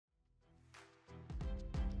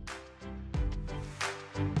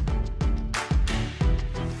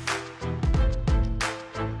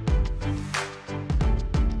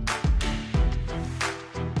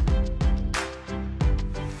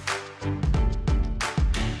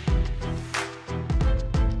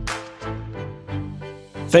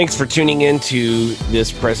Thanks for tuning in to this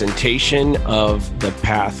presentation of The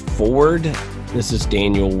Path Forward. This is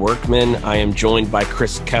Daniel Workman. I am joined by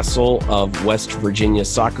Chris Kessel of West Virginia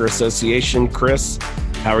Soccer Association. Chris,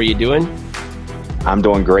 how are you doing? I'm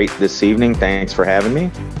doing great this evening. Thanks for having me.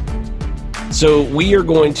 So we are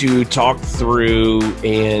going to talk through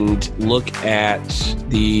and look at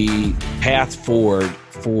the path forward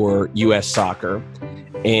for U.S. soccer.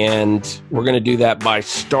 And we're going to do that by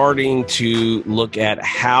starting to look at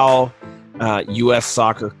how U.S.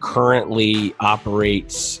 soccer currently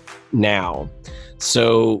operates now.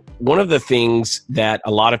 So one of the things that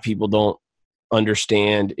a lot of people don't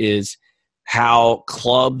understand is how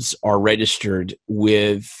clubs are registered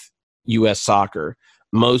with U.S. soccer.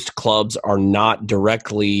 Most clubs are not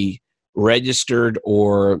directly registered,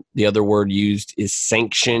 or the other word used is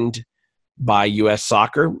sanctioned by U.S.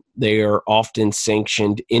 soccer. They are often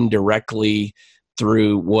sanctioned indirectly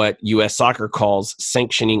through what U.S. soccer calls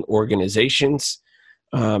sanctioning organizations.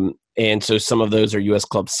 And so some of those are U.S.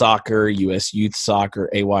 Club Soccer, U.S. Youth Soccer,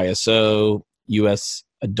 AYSO, U.S.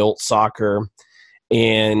 Adult Soccer,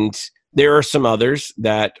 and there are some others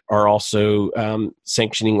that are also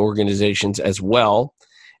sanctioning organizations as well.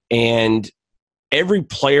 And every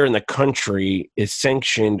player in the country is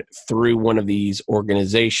sanctioned through one of these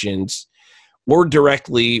organizations or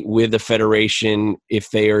directly with the federation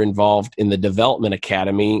if they are involved in the development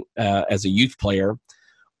academy as a youth player,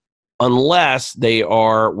 unless they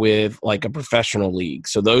are with like a professional league.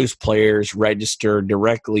 So those players register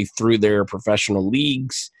directly through their professional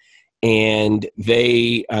leagues, and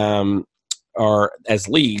they are, as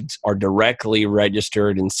leagues, are directly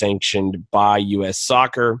registered and sanctioned by U.S.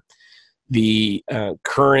 Soccer. The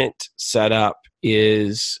current setup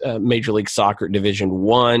is Major League Soccer Division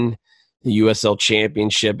I, the USL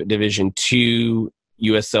Championship at Division II,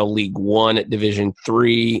 USL League One at Division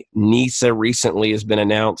III. NISA recently has been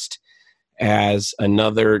announced as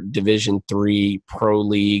another Division III pro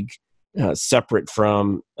league, separate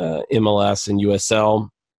from MLS and USL.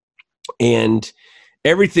 And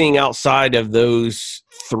everything outside of those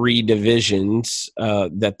three divisions,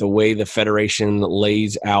 that the way the federation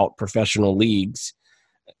lays out professional leagues,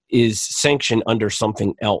 is sanctioned under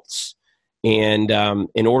something else. And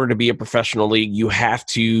in order to be a professional league, you have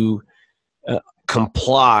to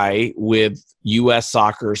comply with U.S.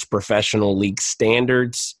 Soccer's professional league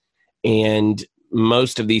standards. And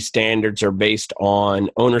most of these standards are based on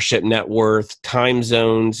ownership net worth, time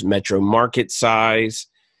zones, metro market size,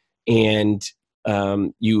 and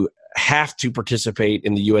you have to participate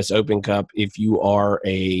in the U.S. Open Cup if you are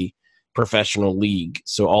a professional league.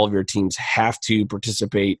 So all of your teams have to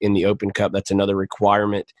participate in the Open Cup. That's another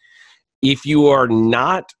requirement. If you are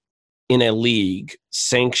not in a league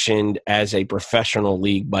sanctioned as a professional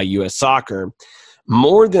league by U.S. Soccer,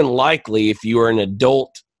 more than likely, if you are an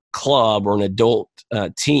adult club or an adult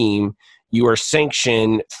team, you are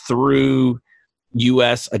sanctioned through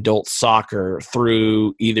U.S. Adult Soccer,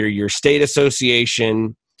 through either your state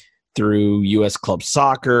association, through U.S. Club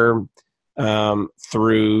Soccer,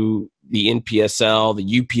 through the NPSL,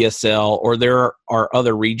 the UPSL, or there are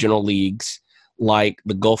other regional leagues like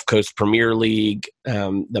the Gulf Coast Premier League,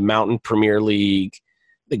 the Mountain Premier League,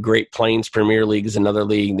 the Great Plains Premier League is another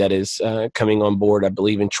league that is coming on board, I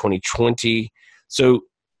believe, in 2020. So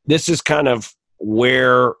this is kind of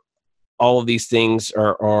where all of these things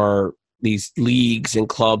are these leagues and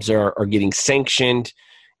clubs are getting sanctioned,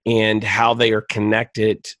 and how they are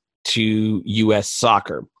connected to U.S.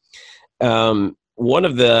 soccer. One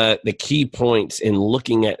of the key points in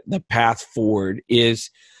looking at the path forward is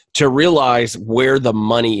to realize where the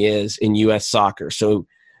money is in U.S. soccer. So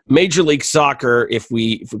Major League Soccer, if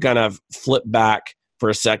we kind of flip back for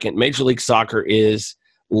a second, Major League Soccer is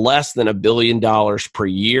less than $1 billion per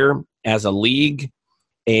year as a league.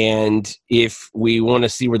 And if we want to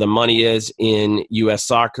see where the money is in U.S.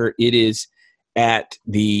 soccer, it is at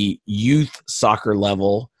the youth soccer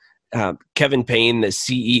level. Kevin Payne, the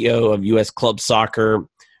CEO of U.S. Club Soccer,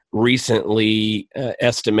 recently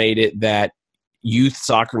estimated that youth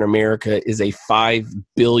soccer in America is a $5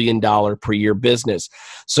 billion per year business.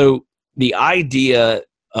 So the idea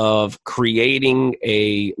of creating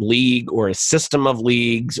a league or a system of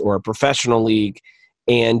leagues or a professional league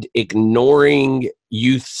and ignoring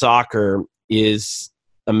youth soccer is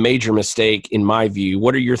a major mistake in my view.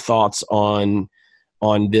 What are your thoughts on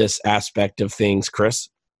this aspect of things, Chris?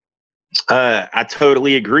 I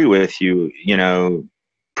totally agree with you. You know,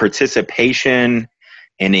 participation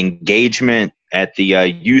and engagement at the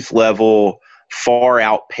youth level far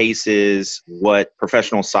outpaces what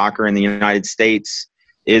professional soccer in the United States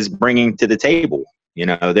is bringing to the table. You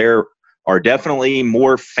know, there are definitely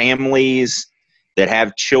more families that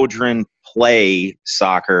have children play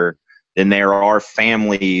soccer than there are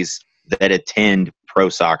families that attend pro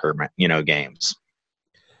soccer, games.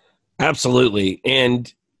 Absolutely.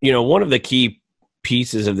 And, one of the key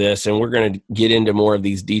pieces of this, and we're going to get into more of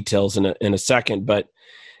these details in a second, but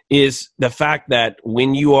is the fact that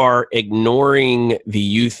when you are ignoring the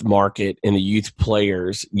youth market and the youth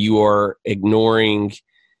players, you are ignoring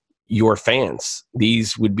your fans.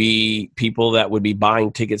 These would be people that would be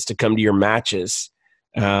buying tickets to come to your matches.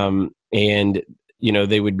 And,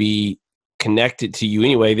 they would be connected to you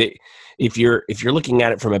anyway. That if you're looking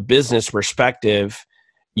at it from a business perspective,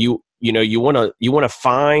 you want to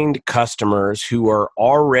find customers who are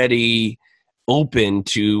already open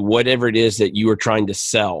to whatever it is that you are trying to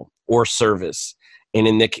sell or service. And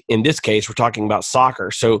in this case, we're talking about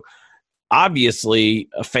soccer. So obviously,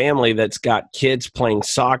 a family that's got kids playing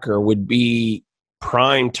soccer would be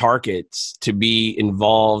prime targets to be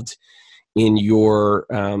involved in your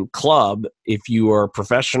club if you are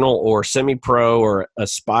professional or semi-pro or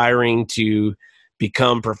aspiring to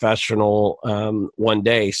become professional one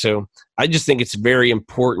day. So I just think it's very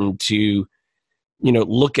important to,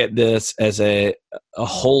 look at this as a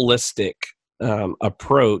holistic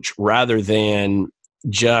approach rather than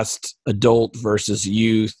just adult versus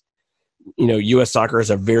youth. U.S. Soccer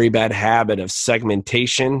has a very bad habit of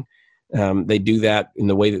segmentation. They do that in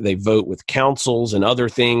the way that they vote with councils and other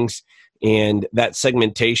things. And that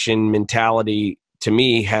segmentation mentality, to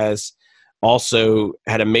me, has also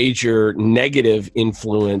had a major negative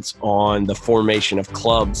influence on the formation of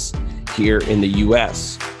clubs here in the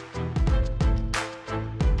U.S.